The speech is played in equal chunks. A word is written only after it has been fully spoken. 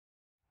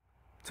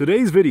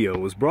Today's video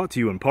was brought to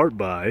you in part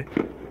by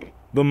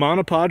the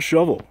monopod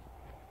shovel.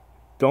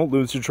 Don't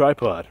lose your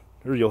tripod,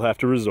 or you'll have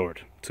to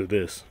resort to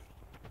this.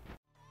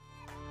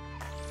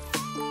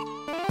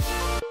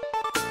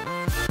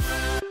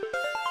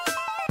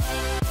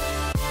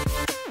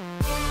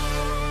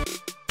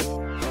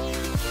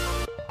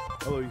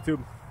 Hello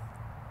YouTube,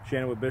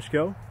 Shannon with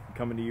BishCo,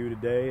 coming to you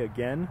today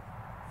again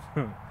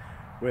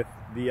with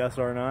the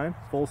SR9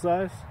 full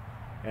size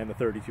and the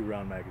 32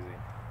 round magazine.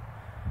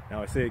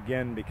 Now I say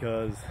again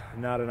because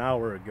not an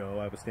hour ago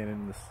I was standing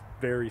in this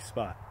very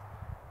spot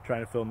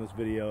trying to film this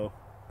video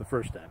the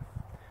first time.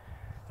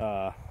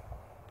 But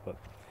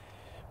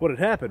what had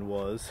happened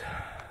was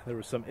there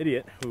was some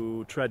idiot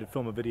who tried to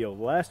film a video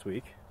last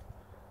week,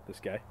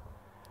 this guy,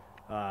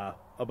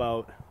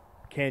 about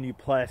can you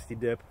plasti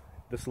dip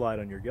the slide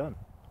on your gun.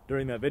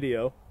 During that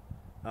video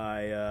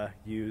I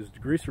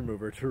used grease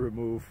remover to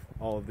remove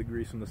all of the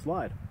grease from the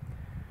slide,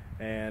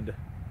 and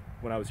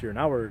when I was here an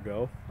hour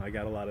ago I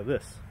got a lot of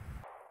this.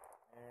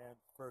 And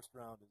first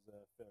round is a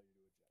failure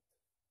to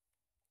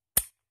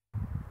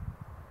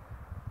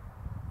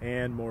eject.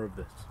 And more of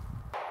this.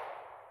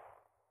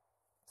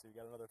 So you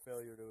got another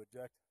failure to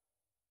eject.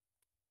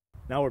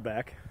 Now we're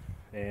back,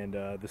 and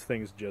this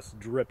thing is just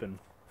dripping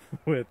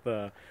with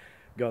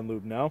gun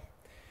lube now.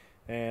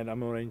 And I'm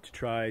going to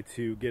try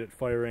to get it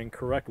firing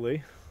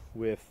correctly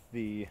with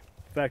the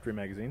factory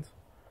magazines.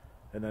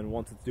 And then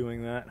once it's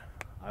doing that,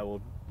 I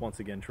will once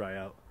again try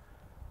out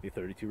the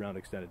 32 round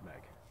extended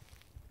mag.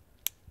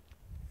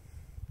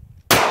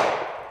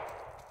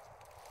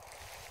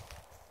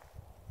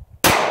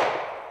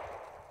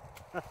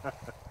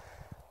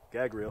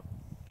 Gag reel.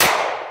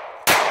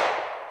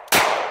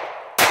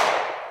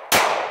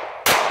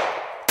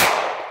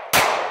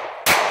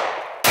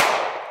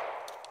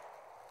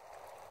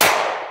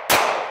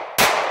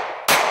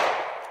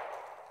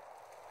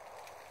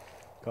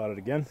 Caught it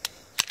again.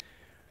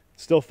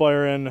 Still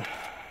firing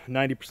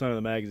 90% of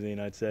the magazine,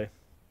 I'd say.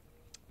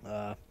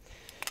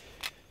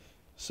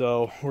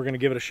 So we're going to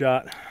give it a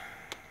shot.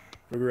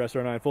 Ruger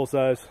SR9 full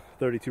size,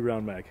 32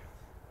 round mag.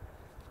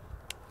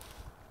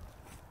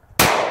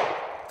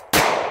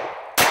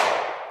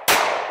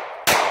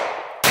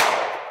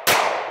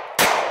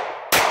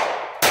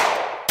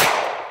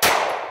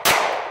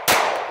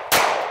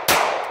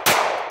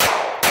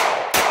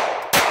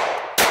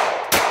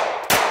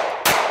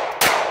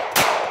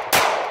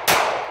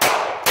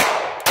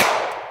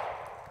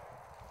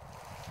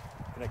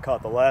 And it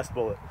caught the last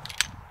bullet.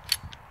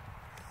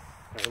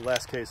 Or the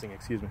last casing,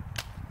 excuse me.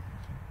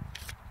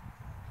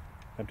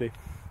 Empty,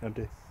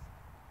 empty.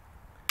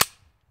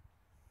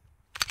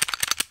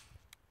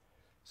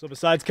 So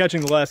besides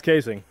catching the last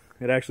casing,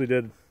 it actually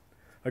did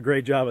a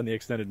great job on the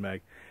extended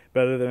mag.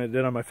 Better than it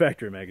did on my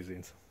factory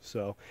magazines.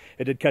 So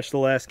it did catch the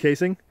last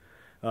casing,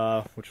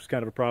 which was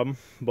kind of a problem,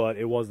 but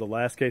it was the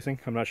last casing.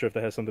 I'm not sure if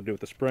that has something to do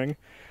with the spring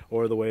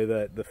or the way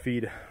that the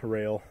feed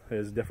rail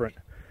is different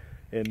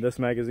in this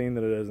magazine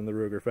than it is in the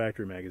Ruger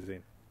factory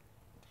magazine.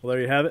 Well,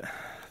 there you have it.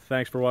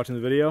 Thanks for watching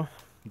the video.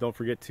 Don't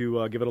forget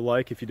to give it a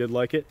like if you did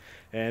like it,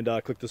 and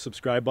click the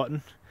subscribe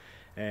button.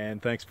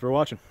 And thanks for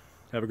watching.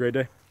 Have a great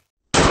day.